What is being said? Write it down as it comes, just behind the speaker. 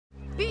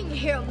Being a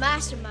hero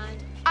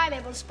mastermind, I'm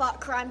able to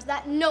spot crimes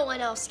that no one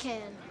else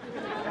can.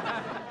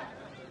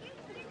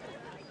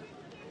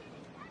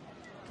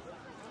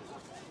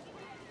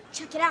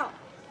 Check it out.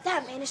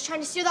 That man is trying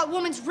to steal that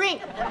woman's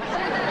ring.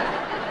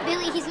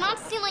 Billy, he's not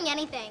stealing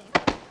anything.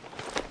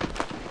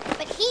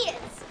 But he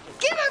is.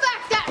 Give her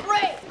back that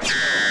ring!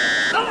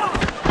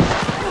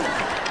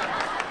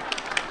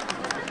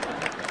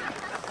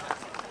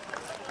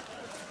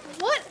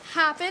 What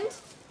happened?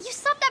 You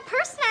stopped that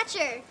purse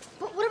snatcher.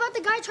 But what about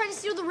the guy trying to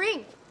steal the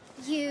ring?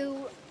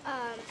 You,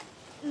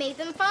 made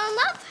them fall in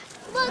love.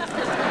 Look.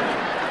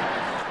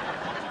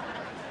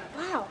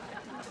 Wow.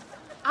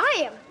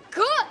 I am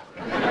good.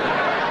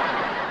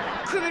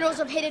 Criminals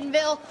of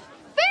Hiddenville,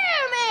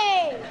 fear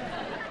me!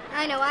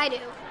 I know I do.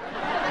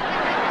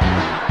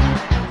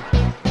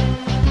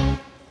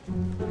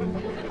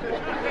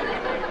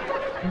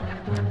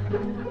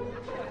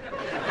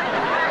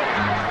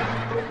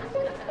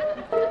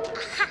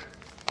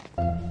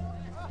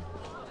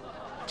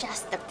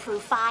 Just the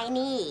proof I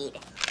need.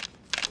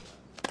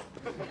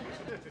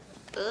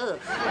 Ugh.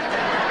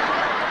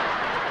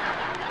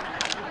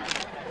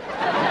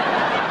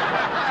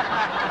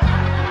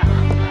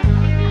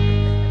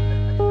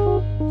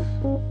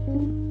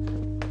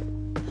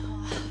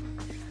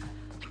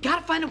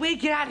 Gotta find a way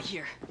to get out of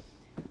here.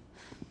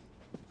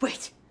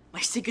 Wait,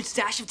 my secret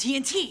stash of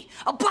TNT.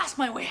 I'll blast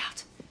my way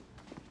out.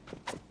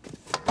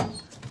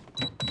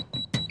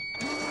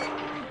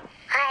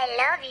 I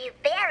love you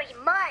very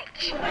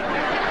much.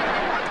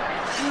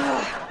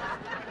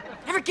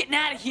 Never getting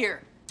out of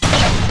here.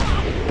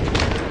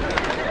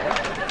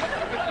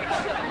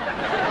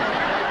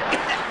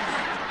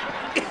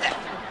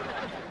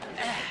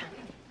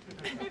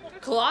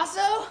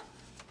 Colosso?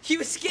 You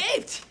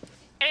escaped!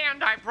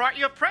 And I brought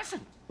you a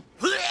present.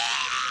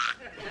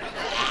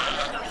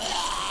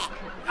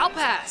 I'll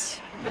pass.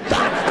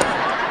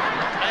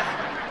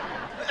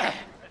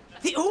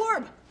 The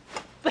orb!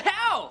 But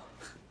how?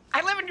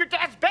 I live in your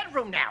dad's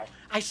bedroom now.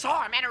 I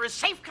saw him enter a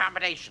safe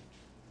combination.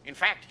 In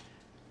fact,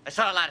 I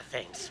saw a lot of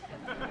things.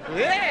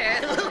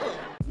 Yeah.